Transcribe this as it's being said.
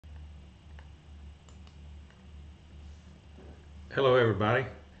Hello everybody,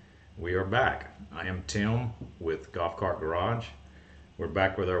 we are back. I am Tim with Golf Cart Garage. We're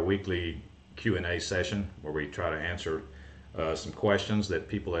back with our weekly Q&A session where we try to answer some questions that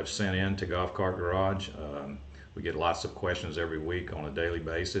people have sent in to Golf Cart Garage. We get lots of questions every week on a daily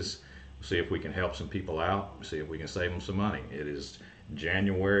basis. See if we can help some people out, see if we can save them some money. It is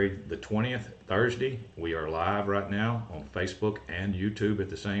January the 20th, Thursday. We are live right now on Facebook and YouTube at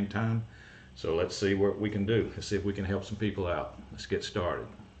the same time. So let's see what we can do. Let's see if we can help some people out. Let's get started.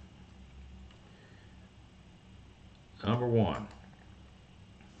 Number one,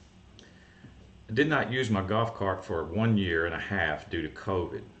 I did not use my golf cart for 1.5 years due to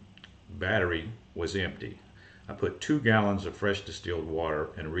COVID. Battery was empty. I put 2 gallons of fresh distilled water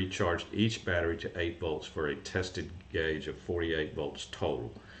and recharged each battery to 8 volts for a tested gauge of 48 volts total,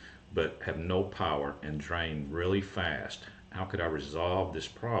 but have no power and drain really fast. How could I resolve this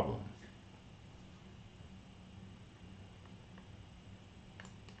problem?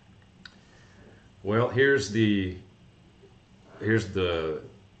 Well, here's the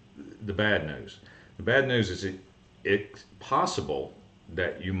bad news. The bad news is it's possible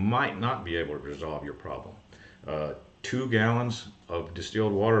that you might not be able to resolve your problem. 2 gallons of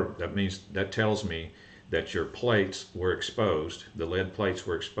distilled water, that tells me that your plates were exposed, the lead plates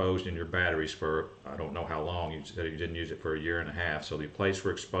were exposed in your batteries for, I don't know how long, you said you didn't use it for 1.5 years, so the plates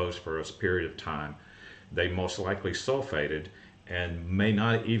were exposed for a period of time. They most likely sulfated and may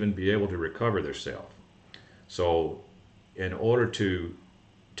not even be able to recover themselves. So in order to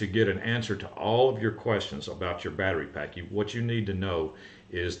get an answer to all of your questions about your battery pack, what you need to know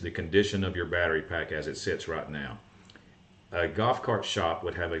is the condition of your battery pack as it sits right now. A golf cart shop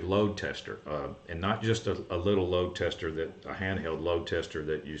would have a load tester, and not just a little load tester, a handheld load tester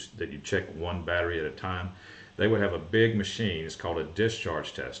that you check one battery at a time. They would have a big machine, it's called a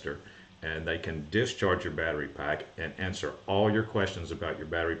discharge tester, and they can discharge your battery pack and answer all your questions about your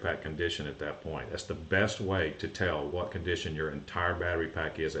battery pack condition at that point. That's the best way to tell what condition your entire battery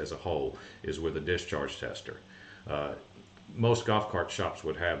pack is as a whole, is with a discharge tester. Most golf cart shops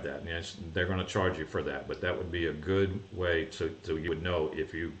would have that, and they're going to charge you for that, but that would be a good way so you would know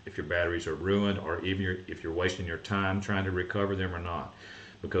if your batteries are ruined, or even if you're wasting your time trying to recover them or not,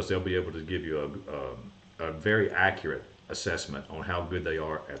 because they'll be able to give you a very accurate assessment on how good they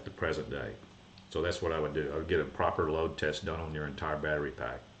are at the present day. So that's what I would do. I would get a proper load test done on your entire battery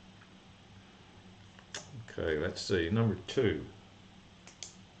pack. Okay, let's see. Number 2.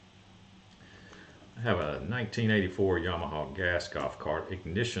 I have a 1984 Yamaha gas golf cart.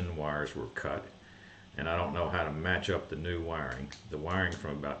 Ignition wires were cut, and I don't know how to match up the new wiring. The wiring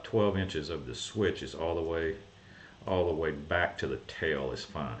from about 12 inches of the switch is all the way back to the tail is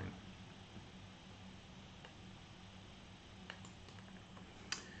fine.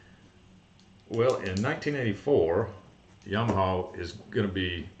 Well, in 1984, Yamaha is going to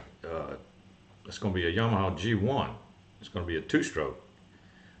be it's going to be a Yamaha G1. It's going to be a 2-stroke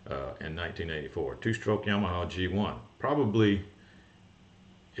in 1984. 2-stroke Yamaha G1. Probably,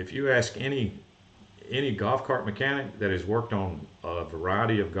 if you ask any golf cart mechanic that has worked on a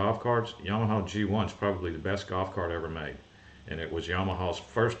variety of golf carts, Yamaha G1 is probably the best golf cart ever made. And it was Yamaha's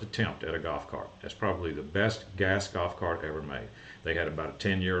first attempt at a golf cart. That's probably the best gas golf cart ever made. They had about a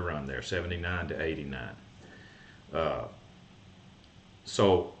 10-year run there, 79 to 89.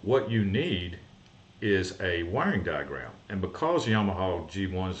 So what you need is a wiring diagram. And because Yamaha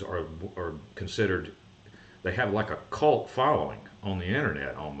G1s are considered, they have like a cult following on the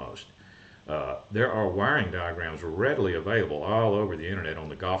internet almost. There are wiring diagrams readily available all over the internet, on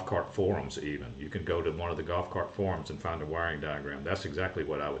the golf cart forums even. You can go to one of the golf cart forums and find a wiring diagram. That's exactly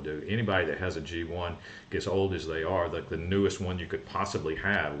what I would do. Anybody that has a G1, gets old as they are, the newest one you could possibly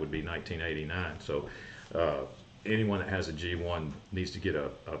have would be 1989. So anyone that has a G1 needs to get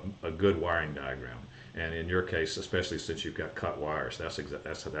a good wiring diagram. And in your case, especially since you've got cut wires, that's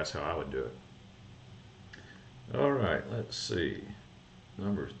how I would do it. All right, let's see.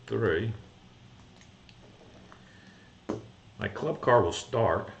 Number 3. My club car will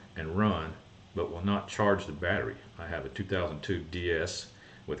start and run, but will not charge the battery. I have a 2002 DS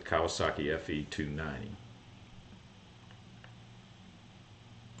with Kawasaki FE290.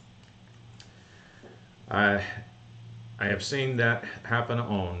 I have seen that happen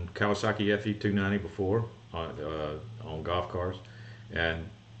on Kawasaki FE290 before, on golf cars, and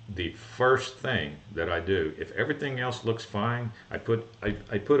the first thing that I do, if everything else looks fine, I put a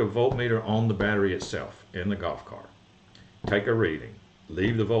voltmeter on the battery itself in the golf cart. Take a reading,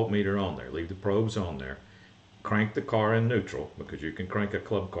 leave the voltmeter on there, leave the probes on there, crank the car in neutral, because you can crank a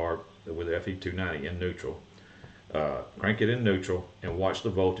club car with FE290 in neutral. Crank it in neutral and watch the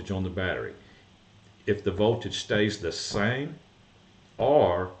voltage on the battery. If the voltage stays the same,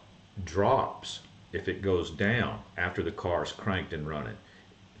 or drops if it goes down after the car is cranked and running,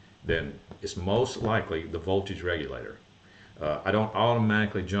 then it's most likely the voltage regulator. I don't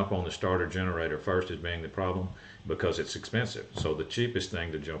automatically jump on the starter generator first as being the problem because it's expensive. So the cheapest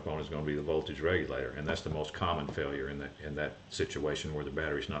thing to jump on is going to be the voltage regulator, and that's the most common failure in that situation where the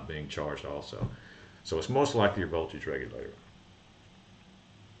battery's not being charged also. So it's most likely your voltage regulator.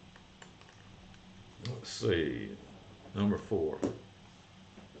 Let's see, number 4.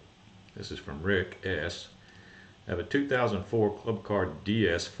 This is from Rick S. I have a 2004 Club Car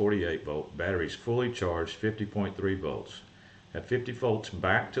DS 48 volt, batteries fully charged, 50.3 volts. At 50 volts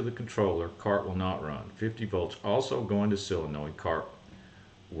back to the controller, cart will not run. 50 volts also going to solenoid, cart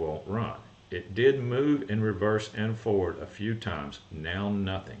won't run. It did move in reverse and forward a few times, now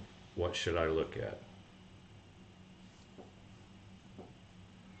nothing. What should I look at?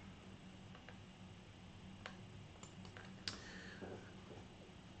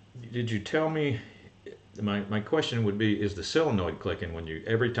 Did you tell me, my question would be, is the solenoid clicking when you,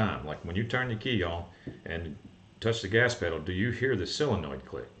 every time, like when you turn the key on and touch the gas pedal, do you hear the solenoid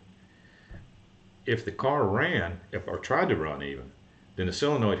click? If the car ran, or tried to run even, then the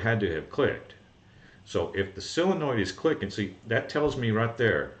solenoid had to have clicked. So if the solenoid is clicking, see, that tells me right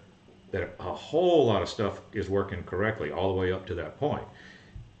there that a whole lot of stuff is working correctly all the way up to that point.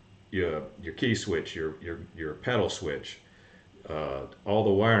 Your key switch, your pedal switch, all the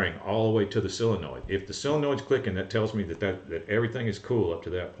wiring all the way to the solenoid. If the solenoid's clicking, that tells me that everything is cool up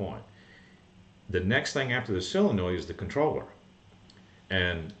to that point. The next thing after the solenoid is the controller.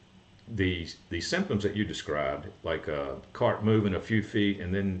 And the symptoms that you described, like a cart moving a few feet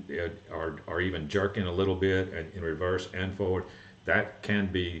and then are even jerking a little bit and in reverse and forward, that can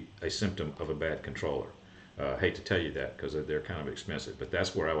be a symptom of a bad controller. Hate to tell you that because they're kind of expensive, but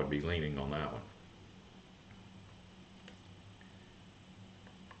that's where I would be leaning on that one.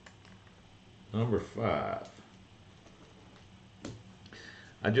 Number 5.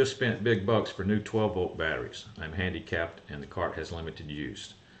 I just spent big bucks for new 12 volt batteries. I'm handicapped and the cart has limited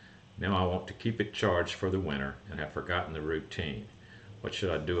use. Now I want to keep it charged for the winter and have forgotten the routine. What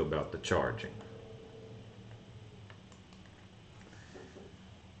should I do about the charging?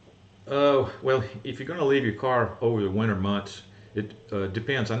 Well, if you're going to leave your car over the winter months, it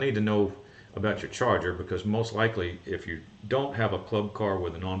depends. I need to know about your charger because most likely if you don't have a club car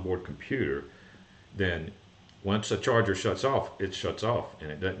with an onboard computer, then once a charger shuts off, it shuts off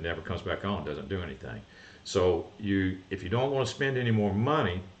and it never comes back on, doesn't do anything. So if you don't want to spend any more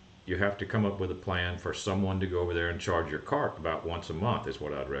money, you have to come up with a plan for someone to go over there and charge your cart about once a month is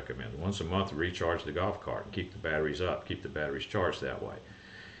what I'd recommend. Once a month, recharge the golf cart and keep the batteries up, keep the batteries charged that way.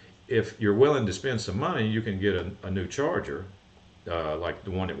 If you're willing to spend some money, you can get a new charger, like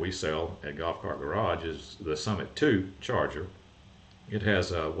the one that we sell at Golf Cart Garage is the Summit 2 charger. It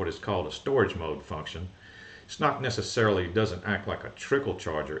has what is called a storage mode function. It's not necessarily, doesn't act like a trickle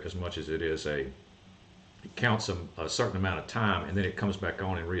charger as much as it is it counts a certain amount of time and then it comes back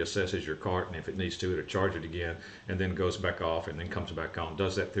on and reassesses your cart, and if it needs to, it'll charge it again and then goes back off and then comes back on.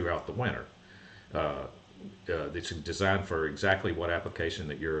 Does that throughout the winter. It's designed for exactly what application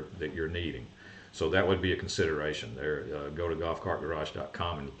that you're needing. So that would be a consideration there. Go to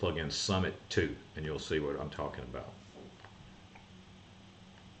golfcartgarage.com and plug in Summit 2 and you'll see what I'm talking about.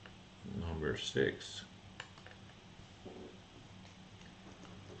 Number 6.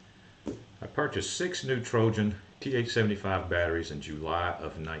 I purchased 6 new Trojan TH75 batteries in July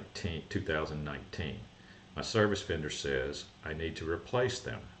of 2019. My service vendor says I need to replace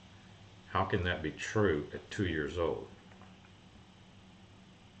them. How can that be true at 2 years old?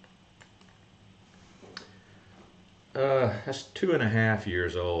 That's 2.5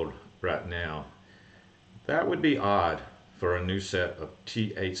 years old right now. That would be odd for a new set of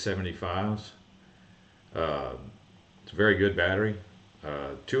TH75s. It's a very good battery.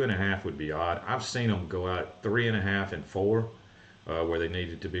 2.5 would be odd. I've seen them go out 3.5 and 4 where they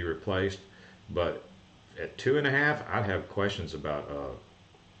needed to be replaced, but at 2.5 I'd have questions about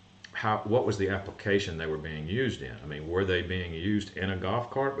what was the application they were being used in. I mean, were they being used in a golf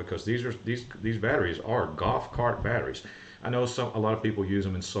cart? Because these batteries are golf cart batteries. I know a lot of people use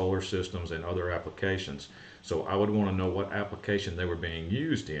them in solar systems and other applications, so I would want to know what application they were being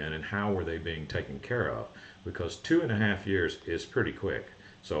used in and how were they being taken care of, because 2.5 years is pretty quick.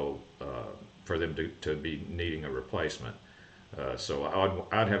 So for them to be needing a replacement. So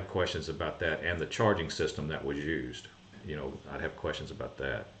I'd have questions about that, and the charging system that was used. You know, I'd have questions about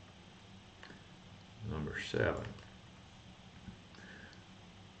that. Number 7.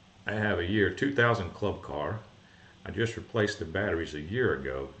 I have a year 2000 club car. I just replaced the batteries a year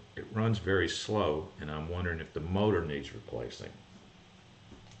ago. It runs very slow and I'm wondering if the motor needs replacing.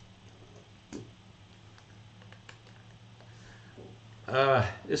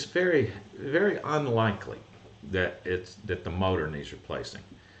 It's very, very unlikely that the motor needs replacing.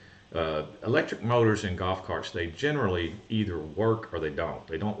 Electric motors in golf carts, they generally either work or they don't.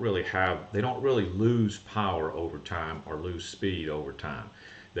 They don't really lose power over time or lose speed over time.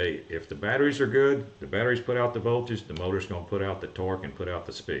 If the batteries are good, the batteries put out the voltage, the motor's going to put out the torque and put out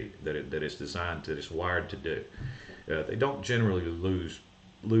the speed that it's wired to do. They don't generally lose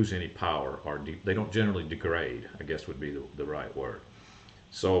any power, or they don't generally degrade, I guess would be the right word.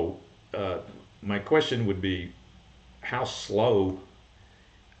 So my question would be, how slow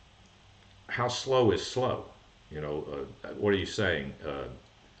is slow? You know, what are you saying?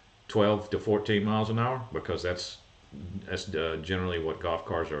 12 to 14 miles an hour? Because that's generally what golf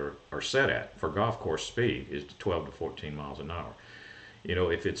cars are set at for golf course speed, is 12 to 14 miles an hour. You know,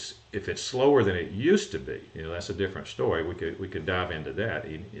 if it's slower than it used to be, you know, that's a different story. We could dive into that.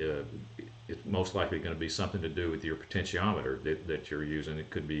 It's most likely going to be something to do with your potentiometer that you're using. It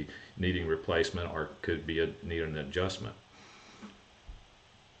could be needing replacement, or it could be need an adjustment.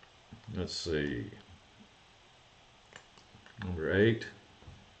 Let's see. Number 8.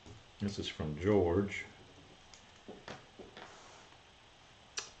 This is from George.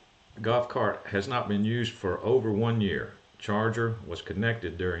 The golf cart has not been used for over 1 year. Charger was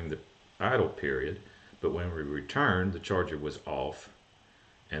connected during the idle period, but when we returned, the charger was off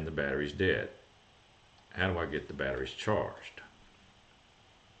and the battery's dead. How do I get the batteries charged?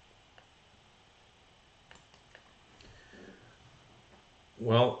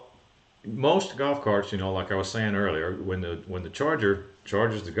 Well, most golf carts, you know, like I was saying earlier, when the charger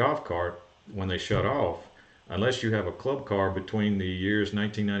charges the golf cart, when they shut off, unless you have a club car between the years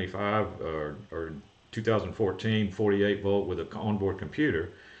 1995 or 2014, 48 volt with an onboard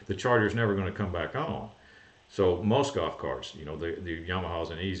computer, the charger is never going to come back on. So most golf carts, you know, the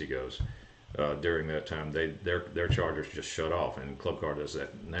Yamahas and 𝗂𝐿𝐴𝐻 during that time, their chargers just shut off, and Club Car does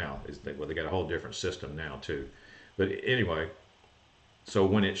that now. Well, they got a whole different system now too. But anyway, so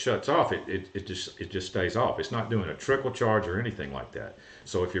when it shuts off, it just stays off. It's not doing a trickle charge or anything like that.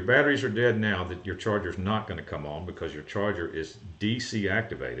 So if your batteries are dead now, that your charger's not going to come on, because your charger is DC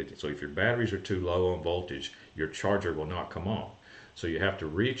activated. So if your batteries are too low on voltage, your charger will not come on. So you have to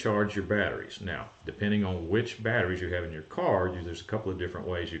recharge your batteries. Now, depending on which batteries you have in your car, there's a couple of different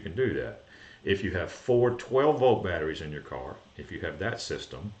ways you can do that. If you have 4 12-volt batteries in your car, if you have that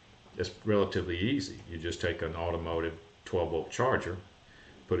system, it's relatively easy. You just take an automotive 12-volt charger,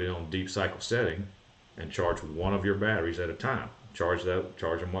 put it on deep cycle setting, and charge one of your batteries at a time. Charge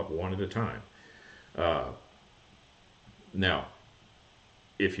them up one at a time. Now,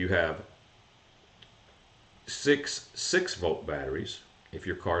 if you have 6 6-volt batteries, if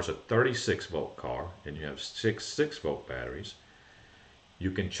your car is a 36-volt car and you have 6 6-volt batteries,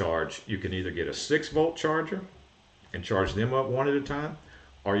 you can either get a 6-volt charger and charge them up one at a time,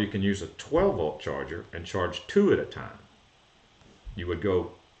 or you can use a 12-volt charger and charge 2 at a time. You would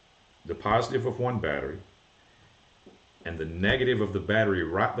go the positive of one battery and the negative of the battery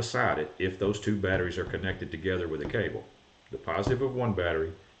right beside it, if those 2 batteries are connected together with a cable. The positive of one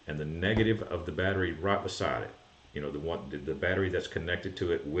battery and the negative of the battery right beside it. You know, the battery that's connected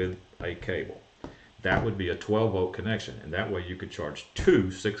to it with a cable. That would be a 12-volt connection, and that way you could charge 2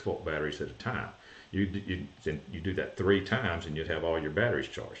 6-volt batteries at a time. You do that 3 times, and you'd have all your batteries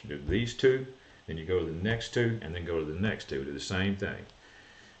charged. You do these 2, then you go to the next 2, and then go to the next 2. Do the same thing.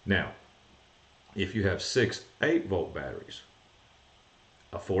 Now, if you have 6 8-volt batteries,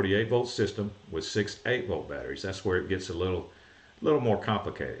 a 48-volt system with 6 8-volt batteries, that's where it gets a little more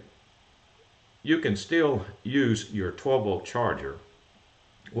complicated. You can still use your 12-volt charger.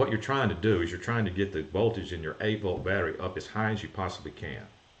 What you're trying to do is you're trying to get the voltage in your 8-volt battery up as high as you possibly can.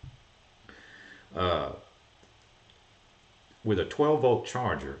 With a 12-volt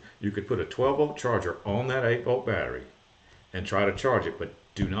charger, you could put a 12-volt charger on that 8-volt battery and try to charge it, but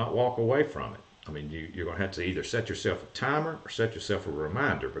do not walk away from it. I mean, you're going to have to either set yourself a timer or set yourself a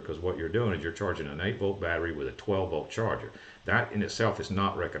reminder, because what you're doing is you're charging an 8-volt battery with a 12-volt charger. That in itself is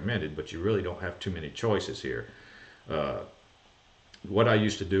not recommended, but you really don't have too many choices here. What I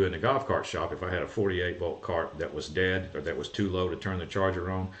used to do in the golf cart shop, if I had a 48-volt cart that was dead or that was too low to turn the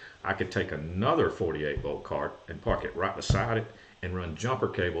charger on, I could take another 48-volt cart and park it right beside it and run jumper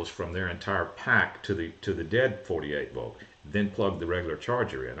cables from their entire pack to the dead 48-volt. Then plug the regular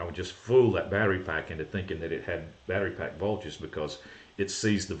charger in. I would just fool that battery pack into thinking that it had battery pack voltage, because it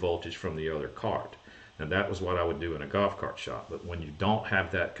sees the voltage from the other cart. Now that was what I would do in a golf cart shop. But when you don't have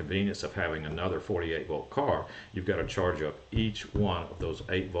that convenience of having another 48-volt car, you've got to charge up each one of those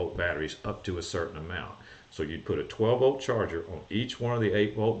 8-volt batteries up to a certain amount. So you'd put a 12-volt charger on each one of the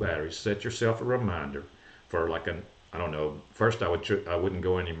 8-volt batteries, set yourself a reminder for like I don't know, first I wouldn't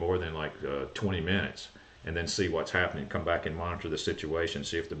go any more than like 20 minutes, and then see what's happening. Come back and monitor the situation,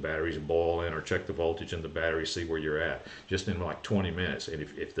 see if the battery's boiling, or check the voltage in the battery, see where you're at, just in like 20 minutes. And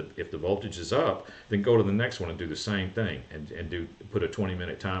if the voltage is up, then go to the next one and do the same thing, and put a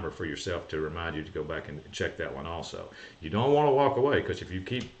 20-minute timer for yourself to remind you to go back and check that one also. You don't want to walk away, because if you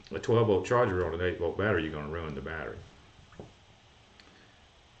keep a 12-volt charger on an 8-volt battery, you're going to ruin the battery.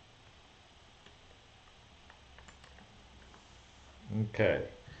 Okay,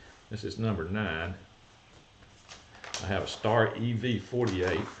 this is number 9. I have a 𝗨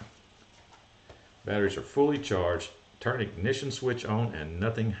EV48. Batteries are fully charged. Turn ignition switch on and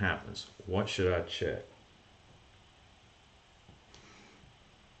nothing happens. What should I check?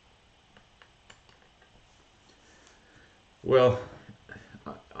 Well,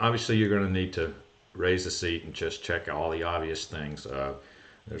 obviously you're going to need to raise the seat and just check all the obvious things.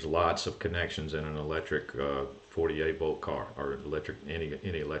 There's lots of connections in an electric 48-volt car, or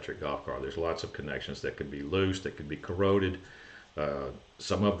any electric golf car. There's lots of connections that could be loose, that could be corroded.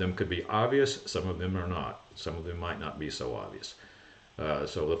 Some of them could be obvious, some of them are not. Some of them might not be so obvious.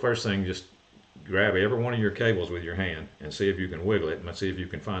 So the first thing, just grab every one of your cables with your hand and see if you can wiggle it, and see if you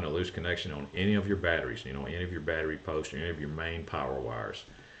can find a loose connection on any of your batteries, any of your battery posts, or any of your main power wires.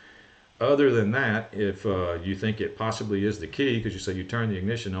 Other than that, if you think it possibly is the key, because you say you turn the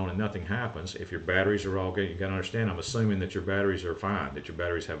ignition on and nothing happens, if your batteries are all good, you got to understand, I'm assuming that your batteries are fine, that your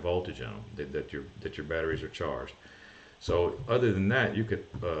batteries have voltage in them, that your batteries are charged. So other than that, you could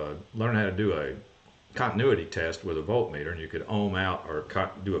learn how to do a continuity test with a voltmeter, and you could ohm out or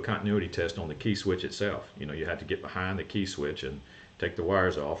do a continuity test on the key switch itself. You have to get behind the key switch and take the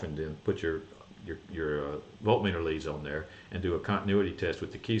wires off, and then put your voltmeter leads on there and do a continuity test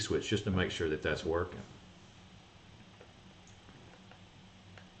with the key switch, just to make sure that that's working.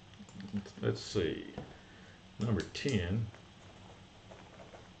 Let's see, number 10.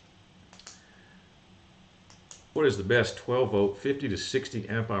 What is the best 12-volt 50 to 60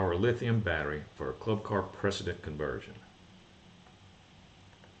 amp hour lithium battery for a club car precedent conversion?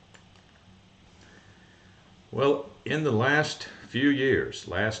 Well, in the last few years,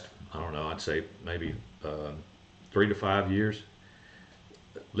 I don't know, I'd say maybe 3 to 5 years,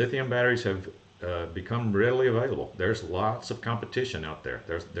 lithium batteries have become readily available. There's lots of competition out there.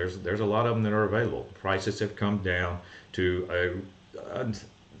 There's a lot of them that are available. Prices have come down to a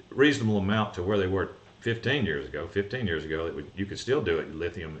reasonable amount to where they were 15 years ago. 15 years ago, you could still do it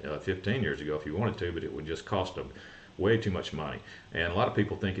lithium 15 years ago if you wanted to, but it would just cost way too much money. And a lot of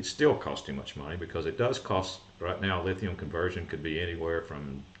people think it still costs too much money, because it does cost. Right now, lithium conversion could be anywhere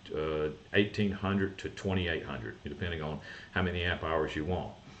from $1,800 to $2,800, depending on how many amp hours you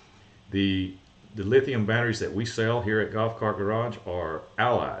want. The lithium batteries that we sell here at Golf Cart Garage are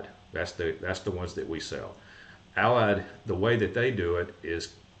Allied. That's the ones that we sell. Allied, the way that they do it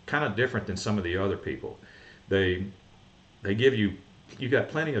is kind of different than some of the other people. They give you got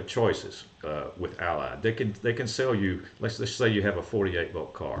plenty of choices with Allied. They can sell you, let's say you have a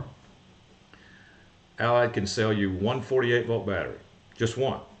 48-volt car. Allied can sell you one 48-volt battery, just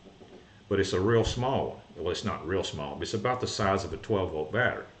one, but it's a real small one. Well, it's not real small, but it's about the size of a 12-volt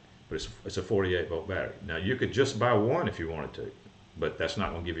battery, but it's a 48-volt battery. Now, you could just buy one if you wanted to, but that's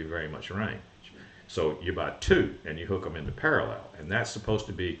not going to give you very much range. So you buy two and you hook them into parallel, and that's supposed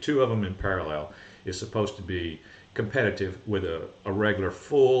to be, two of them in parallel is supposed to be competitive with a regular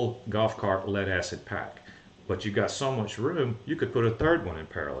full golf cart lead acid pack. But you got so much room, you could put a third one in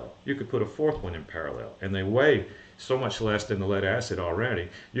parallel. You could put a fourth one in parallel, and they weigh so much less than the lead acid already.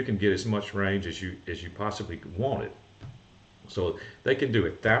 You can get as much range as you possibly wanted. So they can do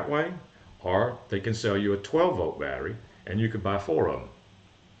it that way, or they can sell you a 12-volt battery, and you could buy 4 of them.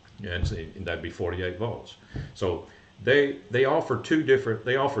 And that'd be 48 volts. So they offer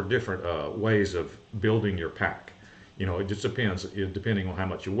different ways of building your pack. It just depends, depending on how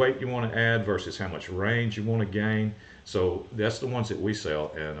much weight you want to add versus how much range you want to gain. So that's the ones that we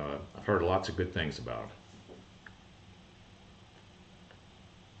sell, and I've heard lots of good things about them.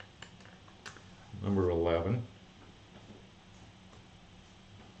 Number 11.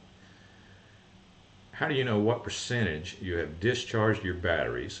 How do you know what percentage you have discharged your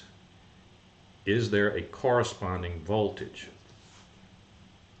batteries? Is there a corresponding voltage?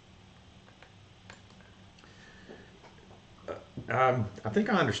 I think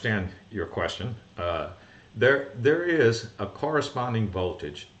I understand your question. There is a corresponding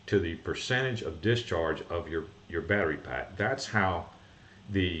voltage to the percentage of discharge of your battery pack. That's how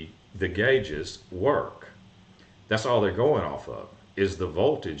the gauges work. That's all they're going off of, is the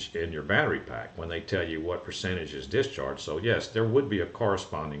voltage in your battery pack when they tell you what percentage is discharged. So yes, there would be a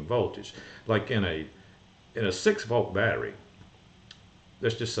corresponding voltage. Like in a in a 6-volt battery,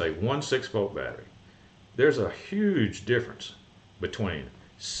 let's just say one 6-volt battery, there's a huge difference between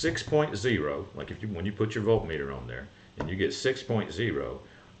 6.0, like when you put your voltmeter on there, and you get 6.0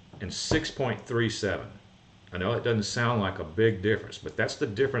 and 6.37. I know it doesn't sound like a big difference, but that's the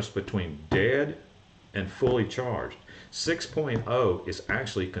difference between dead and fully charged. 6.0 is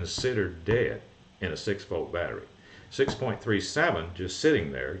actually considered dead in a 6-volt battery. 6.37, just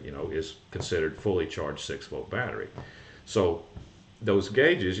sitting there, you know, is considered fully charged 6-volt battery. So those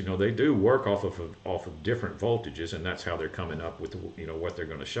gauges, you know, they do work off of different voltages, and that's how they're coming up with, you know, what they're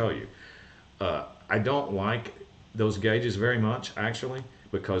going to show you. I don't like those gauges very much, actually,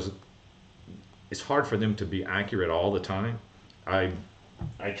 because it's hard for them to be accurate all the time. I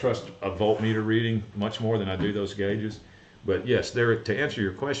trust a voltmeter reading much more than I do those gauges. But yes, to answer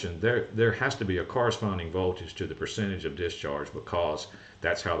your question, there has to be a corresponding voltage to the percentage of discharge, because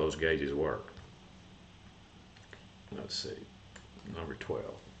that's how those gauges work. Let's see, number 12.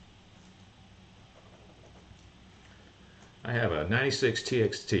 I have a 96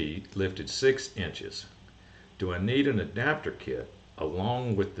 TXT lifted 6 inches. Do I need an adapter kit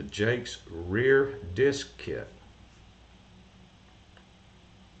along with the Jake's rear disc kit?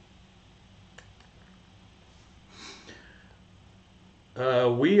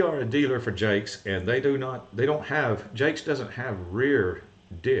 We are a dealer for Jake's, and Jake's doesn't have rear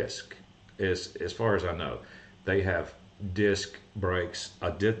disc as far as I know. They have disc brakes.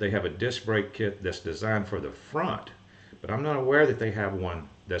 They have a disc brake kit that's designed for the front, but I'm not aware that they have one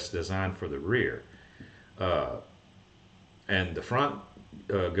that's designed for the rear. And the front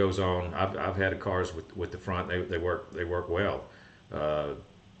goes on. I've had cars with the front. They work well.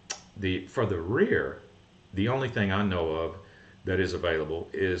 For the rear, the only thing I know of that is available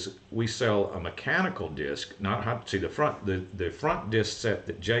is we sell a mechanical disc. The front disc set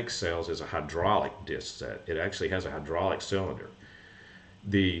that Jake sells is a hydraulic disc set. It actually has a hydraulic cylinder.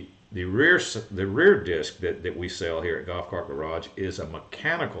 The rear disc that we sell here at Golf Cart Garage is a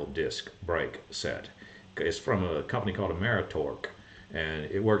mechanical disc brake set. It's from a company called 𝗵𝗿𝗿𝗄𝗏, and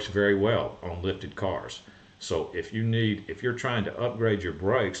it works very well on lifted cars. So if you're trying to upgrade your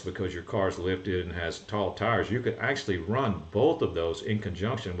brakes because your car's lifted and has tall tires, you could actually run both of those in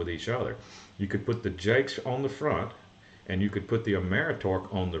conjunction with each other. You could put the Jakes on the front, and you could put the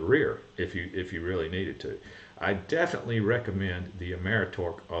𝗵𝗿𝗿𝗏 on the rear if you really needed to. I definitely recommend the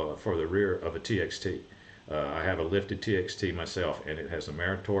𝗵𝗿𝗿𝗏 for the rear of a TXT. I have a lifted TXT myself, and it has a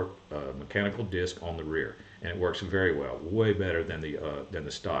𝗵𝗿𝗿𝗏 mechanical disc on the rear, and it works very well, way better than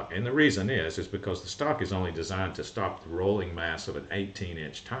the stock. And the reason is because the stock is only designed to stop the rolling mass of an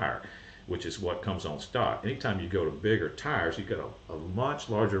 18-inch tire, which is what comes on stock. Anytime you go to bigger tires, you get a much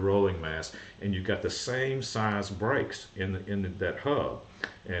larger rolling mass, and you've got the same size brakes in that hub,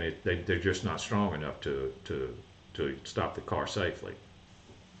 and they're just not strong enough to stop the car safely.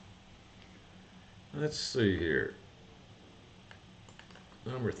 Let's see here.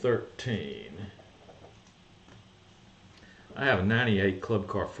 Number 13. I have a 98 Club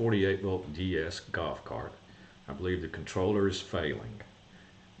Car 48-volt DS golf cart. I believe the controller is failing.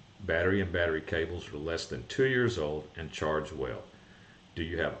 Battery and battery cables are less than 2 years old and charge well. Do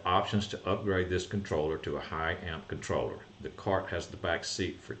you have options to upgrade this controller to a high amp controller? The cart has the back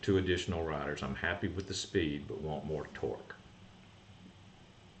seat for 2 additional riders. I'm happy with the speed but want more torque.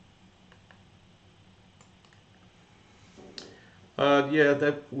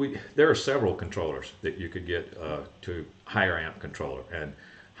 There are several controllers that you could get to higher amp controller, and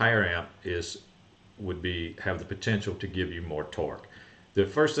higher amp would have the potential to give you more torque. The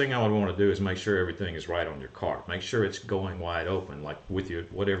first thing I would want to do is make sure everything is right on your cart. Make sure it's going wide open, like with your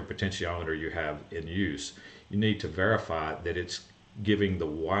whatever potentiometer you have in use. You need to verify that it's giving the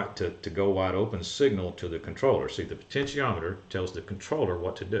to go wide open signal to the controller. See, the potentiometer tells the controller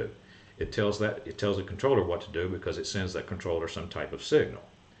what to do. It tells the controller what to do because it sends that controller some type of signal,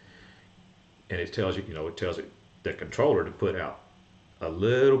 and it tells the controller to put out a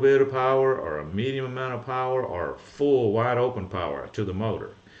little bit of power or a medium amount of power or full wide open power to the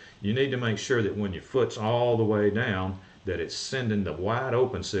motor. You need to make sure that when your foot's all the way down, that it's sending the wide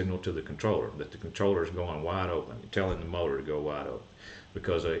open signal to the controller, that the controller is going wide open, telling the motor to go wide open.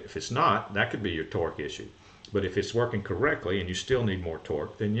 Because if it's not, that could be your torque issue. But if it's working correctly and you still need more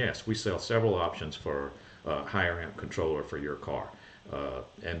torque, then yes, we sell several options for higher amp controller for your car.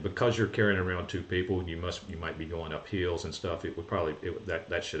 And because you're carrying around 2 people, you might be going up hills and stuff.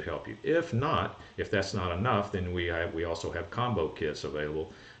 That should help you. If that's not enough, then we also have combo kits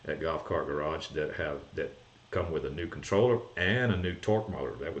available at Golf Cart Garage that come with a new controller and a new torque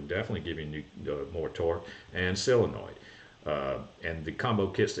motor. That would definitely give you more torque, and solenoid. And the combo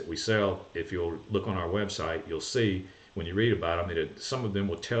kits that we sell, if you'll look on our website, you'll see when you read about them, some of them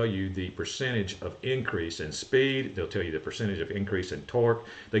will tell you the percentage of increase in speed. They'll tell you the percentage of increase in torque.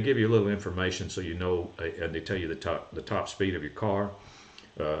 They give you a little information so you know, and they tell you the top speed of your car.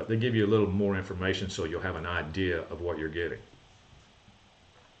 They give you a little more information so you'll have an idea of what you're getting.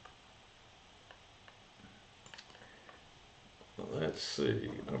 Let's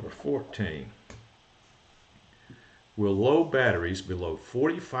see, number 14. Will low batteries below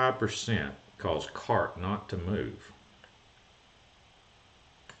 45% cause cart not to move?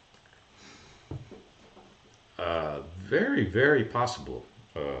 Very, very possible.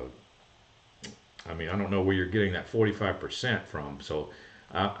 I mean, I don't know where you're getting that 45% from, so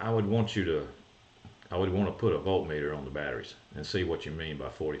I would want you to, I would want to put a voltmeter on the batteries and see what you mean by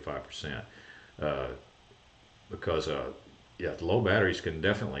 45%. Because yeah, low batteries can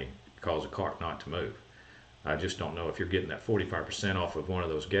definitely cause a cart not to move. I just don't know if you're getting that 45% off of one of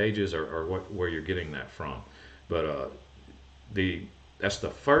those gauges or where you're getting that from. But that's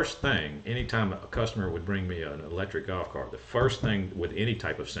the first thing, anytime a customer would bring me an electric golf cart, the first thing with any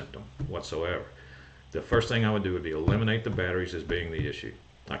type of symptom whatsoever, the first thing I would do would be eliminate the batteries as being the issue.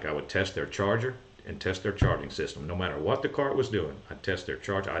 Like I would test their charger and test their charging system. No matter what the cart was doing, I'd test their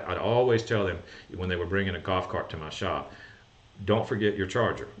charger. I'd always tell them when they were bringing a golf cart to my shop, don't forget your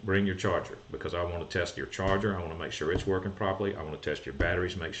charger. Bring your charger, because I want to test your charger. I want to make sure it's working properly. I want to test your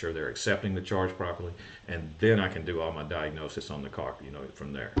batteries, make sure they're accepting the charge properly, and then I can do all my diagnosis on the car, you know,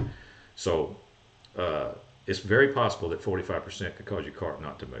 from there. So it's very possible that 45% could cause your cart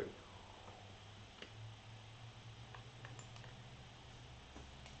not to move.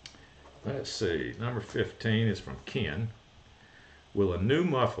 Let's see, number 15 is from Ken. Will a new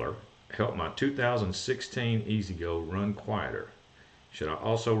muffler help my 2016 𝐂𝐮𝐬𝐭 run quieter? Should I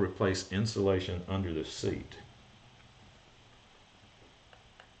also replace insulation under the seat?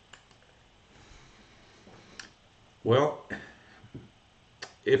 Well,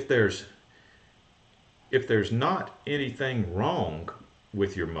 if there's not anything wrong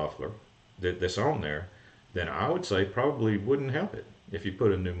with your muffler that's on there, then I would say probably wouldn't help it if you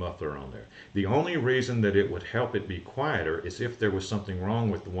put a new muffler on there. The only reason that it would help it be quieter is if there was something wrong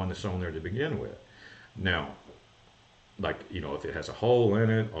with the one that's on there to begin with. Now, like, you know, if it has a hole in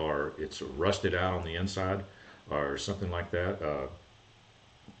it or it's rusted out on the inside or something like that,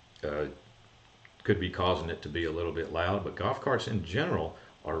 could be causing it to be a little bit loud. But golf carts in general,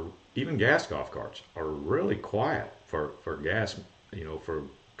 are even gas golf carts, are really quiet for gas, you know, for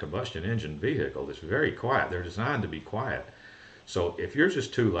combustion engine vehicle. It's very quiet. They're designed to be quiet. So if yours is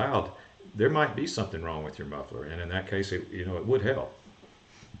too loud, there might be something wrong with your muffler, and in that case, it would help.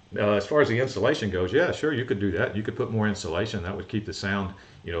 As far as the insulation goes, yeah, sure, you could do that. You could put more insulation. That would keep the sound,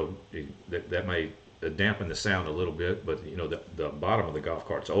 you know, that may dampen the sound a little bit, but you know, the bottom of the golf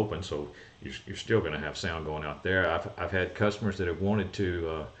cart's open, so you're still going to have sound going out there. I've had customers that have wanted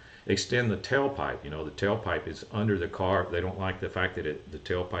to extend the tailpipe. You know, the tailpipe is under the cart. They don't like the fact that the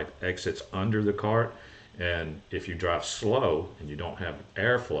tailpipe exits under the cart. And if you drive slow and you don't have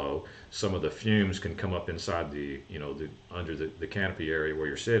airflow, some of the fumes can come up inside under the canopy area where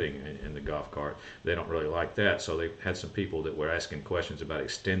you're sitting in the golf cart. They don't really like that. So they've had some people that were asking questions about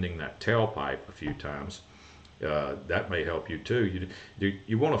extending that tailpipe a few times. That may help you too.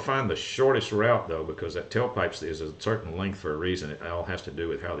 You want to find the shortest route though, because that tailpipe is a certain length for a reason. It all has to do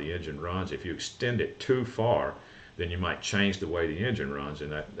with how the engine runs. If you extend it too far, then you might change the way the engine runs,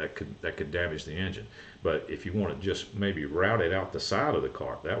 and that could damage the engine. But if you want to just maybe route it out the side of the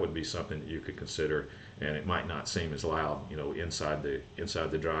cart, that would be something that you could consider, and it might not seem as loud, you know, inside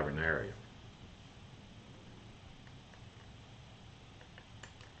the driving area.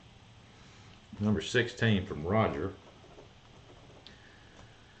 Number 16 from Roger.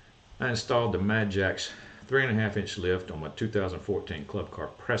 I installed the Mad Jack's 3.5-inch lift on my 2014 Club Car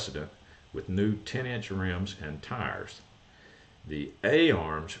Precedent with new 10-inch rims and tires. The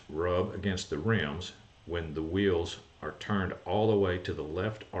A-arms rub against the rims when the wheels are turned all the way to the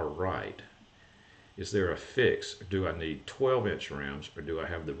left or right. Is there a fix? Do I need 12-inch rims, or do I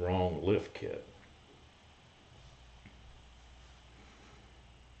have the wrong lift kit?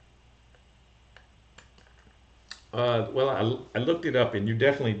 Well, I looked it up, and you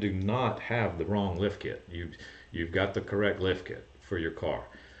definitely do not have the wrong lift kit. You've got the correct lift kit for your car.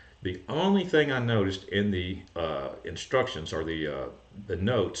 The only thing I noticed in the instructions or the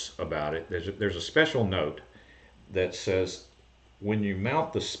notes about it, there's a special note that says when you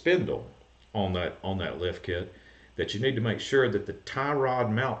mount the spindle on that lift kit, that you need to make sure that the tie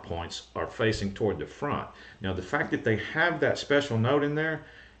rod mount points are facing toward the front. Now, the fact that they have that special note in there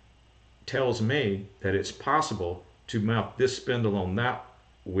tells me that it's possible to mount this spindle on that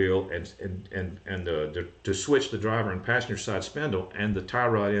wheel and to switch the driver and passenger side spindle, and the tie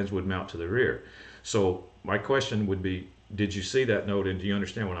rod ends would mount to the rear. So my question would be, did you see that note, and do you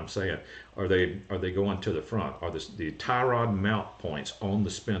understand what I'm saying? Are they going to the front? Are the tie rod mount points on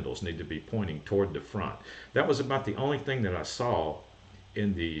the spindles need to be pointing toward the front? That was about the only thing that I saw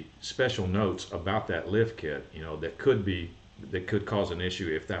in the special notes about that lift kit, you know, that could cause an issue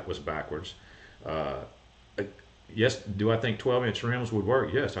if that was backwards. Yes, do I think 12-inch rims would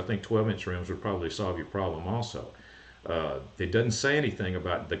work? Yes, I think 12-inch rims would probably solve your problem also. It doesn't say anything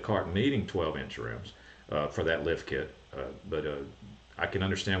about the cart needing 12-inch rims for that lift kit, but I can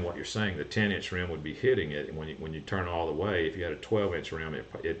understand what you're saying. The 10-inch rim would be hitting it, and when you turn all the way, if you had a 12-inch rim,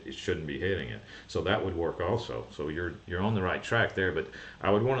 it shouldn't be hitting it. So that would work also. So you're on the right track there, but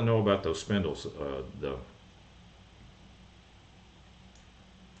I would want to know about those spindles.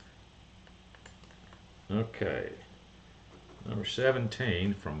 Okay, number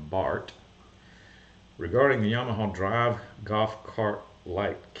 17 from Bart. Regarding the Yamaha Drive Golf Cart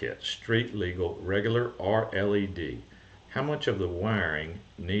Light Kit, street legal, regular, or LED, how much of the wiring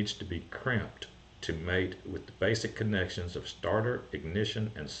needs to be crimped to mate with the basic connections of starter, ignition,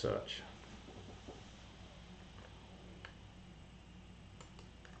 and such?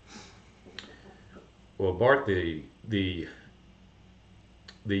 Well, Bart, the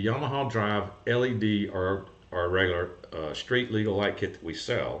Yamaha Drive LED or regular street legal light kit that we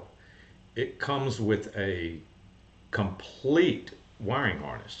sell, it comes with a complete wiring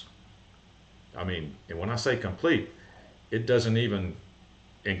harness. I mean, and when I say complete, it doesn't even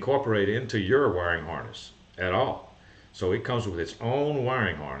incorporate into your wiring harness at all. So it comes with its own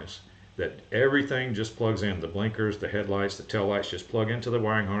wiring harness that everything just plugs in. The blinkers, the headlights, the tail lights just plug into the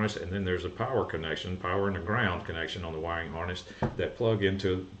wiring harness, and then there's a power connection, power and a ground connection on the wiring harness that plug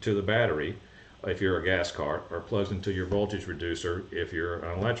into the battery if you're a gas cart, or plugs into your voltage reducer if you're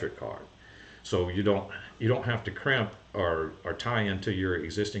an electric cart. So you don't have to crimp or tie into your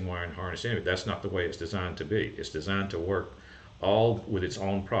existing wiring harness anyway. That's not the way it's designed to be. It's designed to work all with its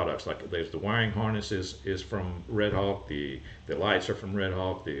own products. Like there's the wiring harness is from Red Hawk, the lights are from Red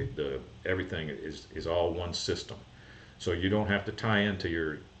Hawk, the everything is all one system. So you don't have to tie into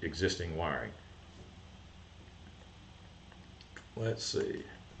your existing wiring. Let's see,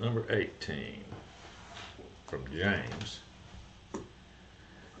 number 18 from James.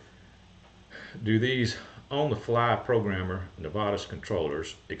 Do these on-the-fly programmer Novatus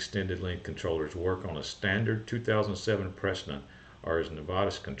controllers, extended link controllers, work on a standard 2007 precedent, or is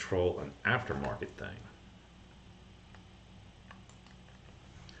Novatus control an aftermarket thing?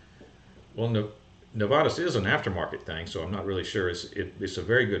 Well, Novatus is an aftermarket thing, so I'm not really sure. It's a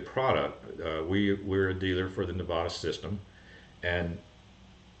very good product. We're a dealer for the Novatus system, and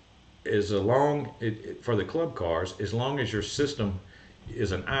for the club cars, as long as your system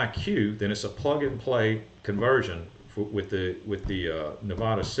is an IQ, then it's a plug-and-play conversion with the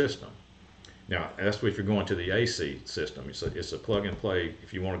Novatus system. Now, that's if you're going to the AC system. It's a plug-and-play.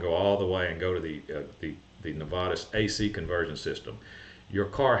 If you want to go all the way and go to the Novatus AC conversion system, your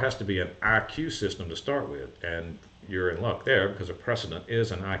car has to be an IQ system to start with, and you're in luck there because a precedent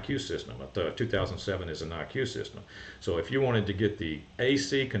is an IQ system. A 2007 is an IQ system. So if you wanted to get the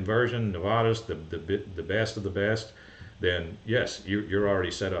AC conversion Novatus, the best of the best, then yes, you're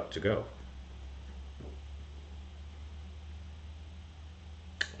already set up to go.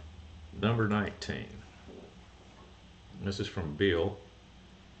 Number 19. This is from Bill.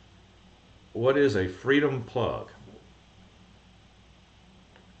 What is a freedom plug?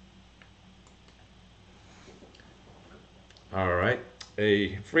 All right,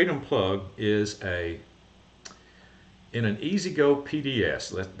 a freedom plug is in an 𝗎𝐿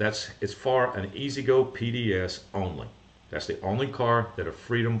PDS. It's for an 𝗎𝐿 PDS only. That's the only car that a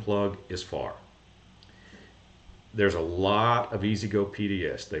freedom plug is for. There's a lot of 𝗎𝐿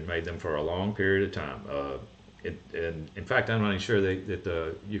PDS. They made them for a long period of time. And in fact, I'm not even sure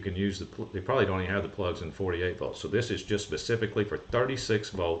that you can use they probably don't even have the plugs in 48 volts. So this is just specifically for 36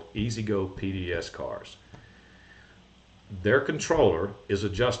 volt 𝗎𝐿 PDS cars. Their controller is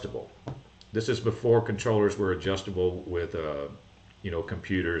adjustable. This is before controllers were adjustable with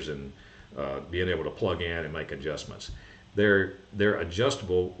computers and being able to plug in and make adjustments. They're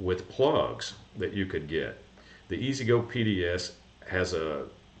adjustable with plugs that you could get. The 𝗎𝐿 PDS has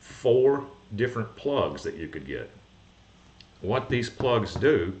 4 different plugs that you could get. What these plugs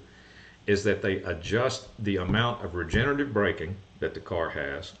do is that they adjust the amount of regenerative braking that the car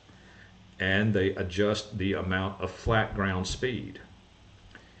has, and they adjust the amount of flat ground speed.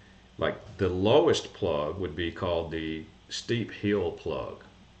 Like the lowest plug would be called the steep hill plug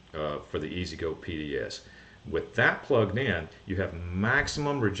for the 𝗎𝐿 PDS. With that plugged in, you have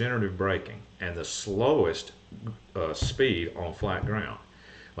maximum regenerative braking and the slowest speed on flat ground.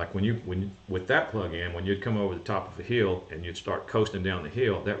 Like with that plug in, when you'd come over the top of a hill and you'd start coasting down the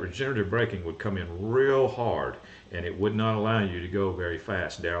hill, that regenerative braking would come in real hard and it would not allow you to go very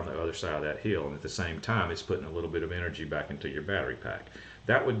fast down the other side of that hill. And at the same time, it's putting a little bit of energy back into your battery pack.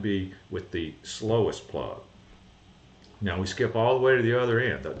 That would be with the slowest plug. Now we skip all the way to the other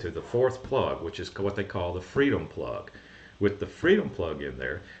end, to the fourth plug, which is what they call the 𝗵𝗿𝗿 plug. With the 𝗵𝗿𝗿 plug in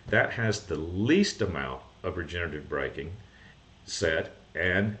there, that has the least amount of regenerative braking set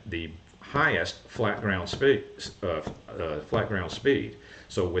and the highest flat ground speed.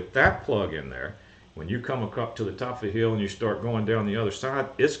 So with that plug in there, when you come up to the top of the hill and you start going down the other side,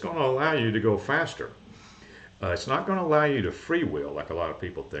 it's going to allow you to go faster. It's not going to allow you to freewheel like a lot of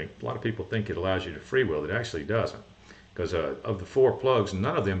people think. A lot of people think it allows you to freewheel. It actually doesn't. Because of the 4 plugs,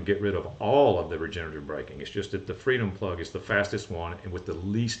 none of them get rid of all of the regenerative braking. It's just that the 𝗵𝗿𝗿 plug is the fastest one and with the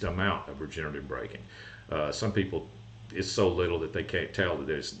least amount of regenerative braking. Some people, it's so little that they can't tell that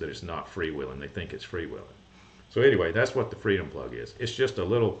it's not freewheeling. They think it's freewheeling. So anyway, that's what the 𝗵𝗿𝗿 plug is. It's just a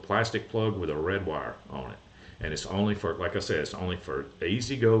little plastic plug with a red wire on it. And it's only for, like I said, it's only for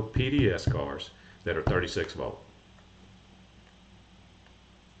𝐿𝐴𝑍𝐿 PDS cars that are 36 volt.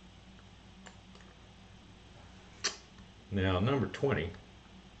 Now, number 20,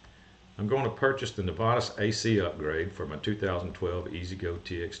 I'm going to purchase the Novatus AC upgrade for my 2012 𝐿𝐴𝑍𝐿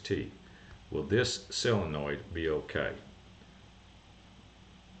TXT. Will this solenoid be okay?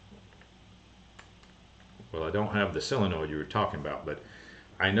 Well, I don't have the solenoid you were talking about, but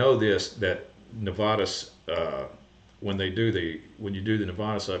I know this, that Novatus, when you do the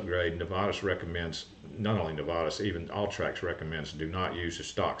Novatus upgrade, Novatus recommends, not only Novatus, even Alltrax recommends, do not use a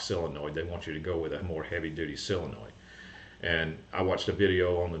stock solenoid. They want you to go with a more heavy-duty solenoid. And I watched a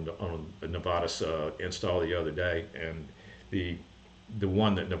video on the Novatus install the other day, and the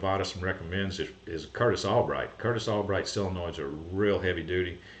one that Novatus recommends is 𝗵𝗿𝗄𝗏. 𝗵𝗿𝗄𝗏 solenoids are real heavy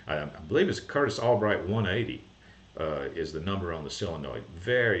duty. I believe it's 𝗵𝗿𝗄𝗏 180 is the number on the solenoid.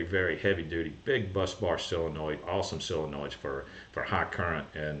 Very, very heavy duty, big bus bar solenoid, awesome solenoids for high current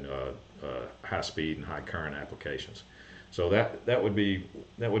and high speed and high current applications. So that would be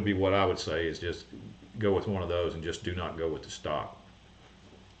what I would say, is just go with one of those and just do not go with the stock.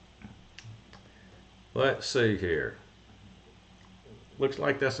 Let's see here. Looks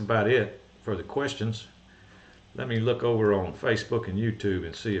like that's about it for the questions. Let me look over on Facebook and YouTube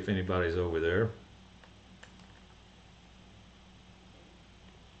and see if anybody's over there.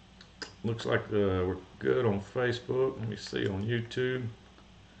 Looks like we're good on Facebook. Let me see on YouTube.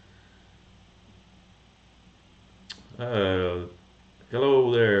 Hello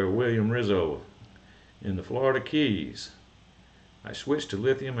there, 𝗵𝗵𝗿𝗶𝗁 in the Florida Keys. I switched to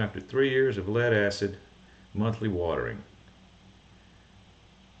lithium after 3 years of lead acid monthly watering.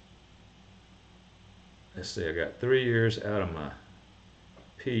 Let's see, I got 3 years out of my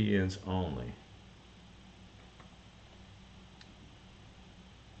PNs only.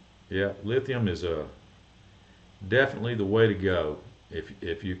 Yeah, lithium is definitely the way to go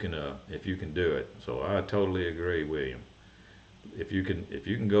if you can do it. So I totally agree, William. If you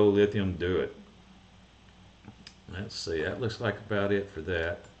can go lithium, do it. Let's see, that looks like about it for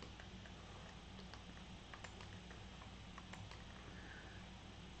that.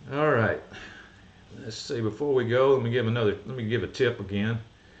 All right. Let's see, before we go, let me give a tip again.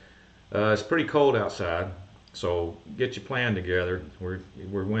 It's pretty cold outside, so get your plan together. We're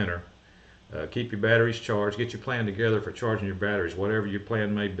winter. Keep your batteries charged. Get your plan together for charging your batteries, whatever your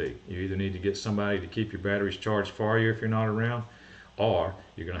plan may be. You either need to get somebody to keep your batteries charged for you if you're not around, or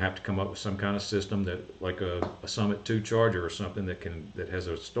you're going to have to come up with some kind of system that, like a Summit 2 charger or something that has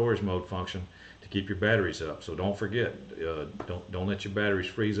a storage mode function to keep your batteries up. So don't forget, don't let your batteries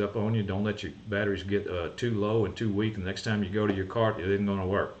freeze up on you. Don't let your batteries get too low and too weak. And the next time you go to your cart, it isn't going to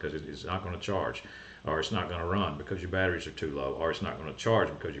work because it's not going to charge, or it's not going to run because your batteries are too low, or it's not going to charge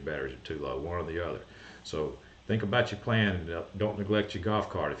because your batteries are too low, one or the other. So think about your plan, and don't neglect your golf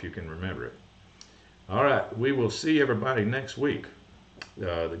cart if you can remember it. All right, we will see everybody next week.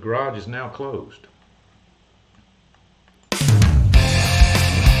 The garage is now closed.